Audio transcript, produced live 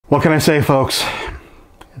What can I say, folks?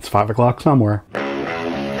 It's 5 o'clock somewhere.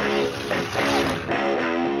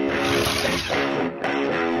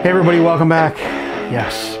 Hey everybody, welcome back.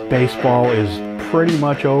 Yes, baseball is pretty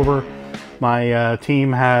much over. My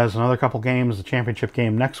team has another couple games, the championship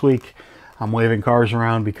game next week. I'm waving cars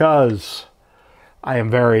around because I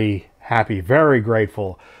am very happy, very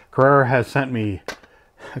grateful. Carrera has sent me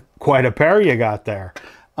quite a pair you got there.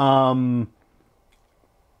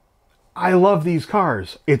 I love these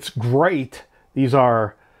cars. It's great. These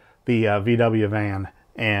are the VW van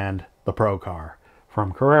and the Pro car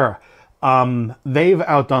from Carrera. They've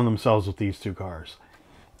outdone themselves with these two cars.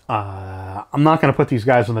 I'm not going to put these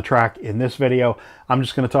guys on the track in this video. I'm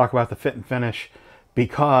just going to talk about the fit and finish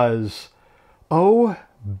because, oh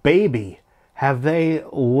baby, have they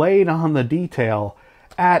laid on the detail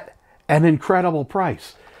at an incredible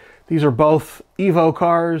price. These are both Evo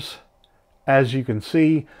cars, as you can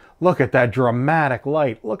see. Look at that dramatic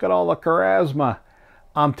light. Look at all the charisma.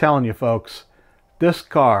 I'm telling you, folks, this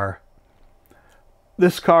car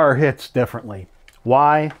hits differently.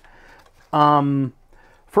 Why?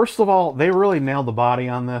 First of all, they really nailed the body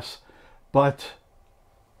on this, but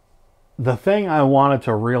the thing I wanted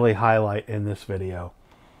to really highlight in this video,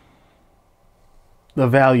 the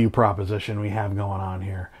value proposition we have going on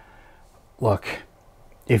here. Look,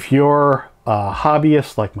 if you're a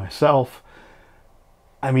hobbyist like myself,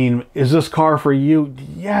 I mean, is this car for you?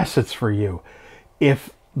 Yes, it's for you.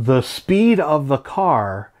 If the speed of the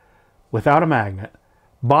car without a magnet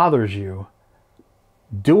bothers you,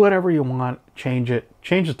 do whatever you want, change it,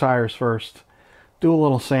 change the tires first, do a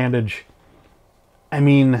little sandage. I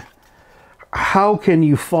mean, how can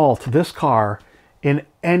you fault this car in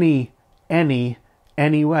any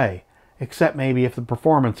way, except maybe if the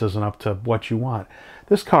performance isn't up to what you want?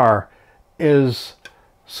 This car is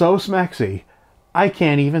so smexy, I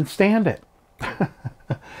can't even stand it.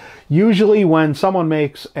 Usually when someone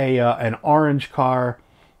makes an orange car,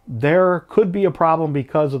 there could be a problem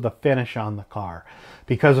because of the finish on the car.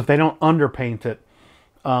 Because if they don't underpaint it,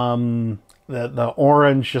 the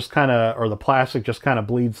orange just kind of, or the plastic just kind of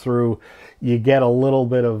bleeds through. You get a little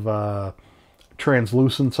bit of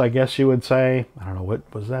translucence, I guess you would say. I don't know,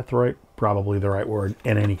 what was that probably the right word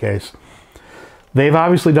in any case. They've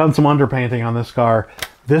obviously done some underpainting on this car.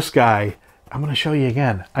 This guy, I'm going to show you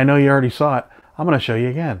again. I know you already saw it. I'm going to show you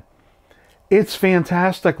again. It's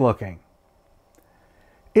fantastic looking.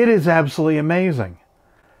 It is absolutely amazing.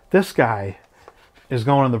 This guy is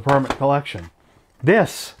going in the permanent collection.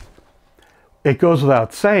 This, it goes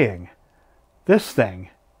without saying, this thing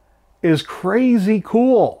is crazy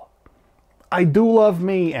cool. I do love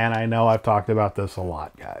me, and I know I've talked about this a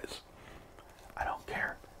lot, guys. I don't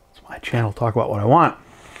care. It's my channel. Talk about what I want.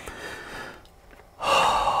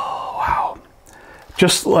 Wow.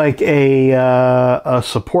 Just like a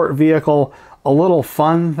support vehicle, a little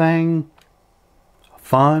fun thing.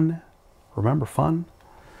 Fun. Remember fun?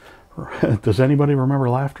 Does anybody remember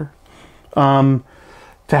laughter? To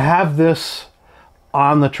have this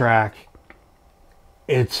on the track,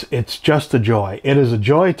 it's just a joy. It is a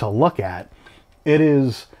joy to look at. It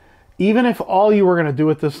is, even if all you were going to do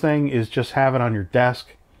with this thing is just have it on your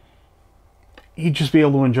desk, you'd just be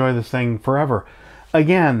able to enjoy this thing forever.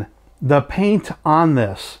 Again, the paint on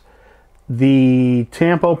this, the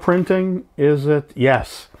tampo printing, is it?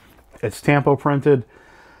 Yes, it's tampo printed.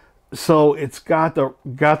 So it's got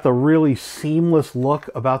the really seamless look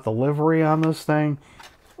about the livery on this thing.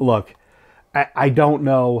 Look, I don't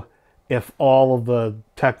know if all of the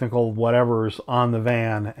technical whatever's on the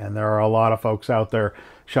van, and there are a lot of folks out there,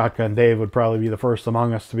 Shotgun Dave would probably be the first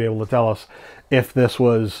among us to be able to tell us if this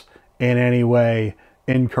was in any way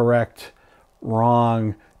incorrect,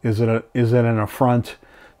 wrong, is it an affront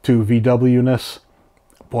to VW-ness?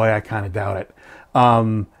 Boy, I kind of doubt it.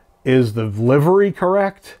 Is the livery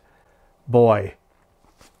correct? Boy,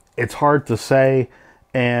 it's hard to say,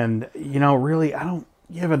 and you know, really, I don't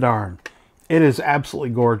give a darn. It is absolutely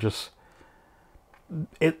gorgeous.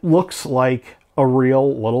 It looks like a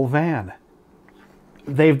real little van.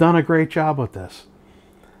 They've done a great job with this.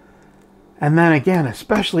 And then again,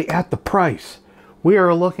 especially at the price, we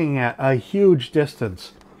are looking at a huge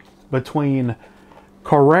distance between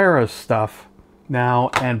Carrera's stuff now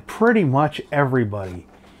and pretty much everybody.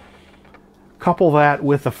 Couple that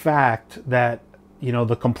with the fact that, you know,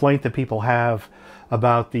 the complaint that people have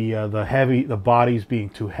about the bodies being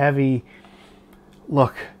too heavy.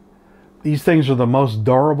 Look, these things are the most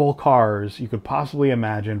durable cars you could possibly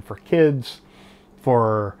imagine for kids,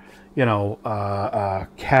 for, you know,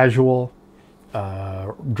 casual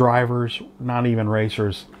drivers, not even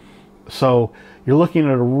racers. So you're looking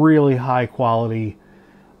at a really high quality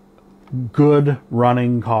good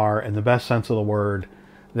running car in the best sense of the word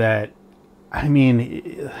that, I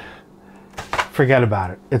mean, forget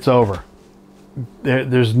about it. It's over.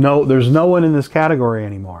 There's no one in this category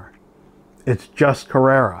anymore. It's just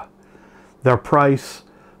Carrera. Their price,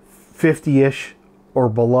 50-ish or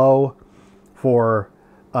below for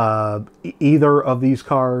either of these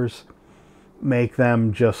cars, make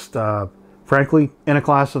them just, frankly, in a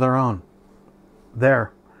class of their own.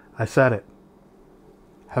 There, I said it.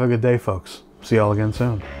 Have a good day, folks. See y'all again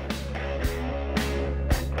soon.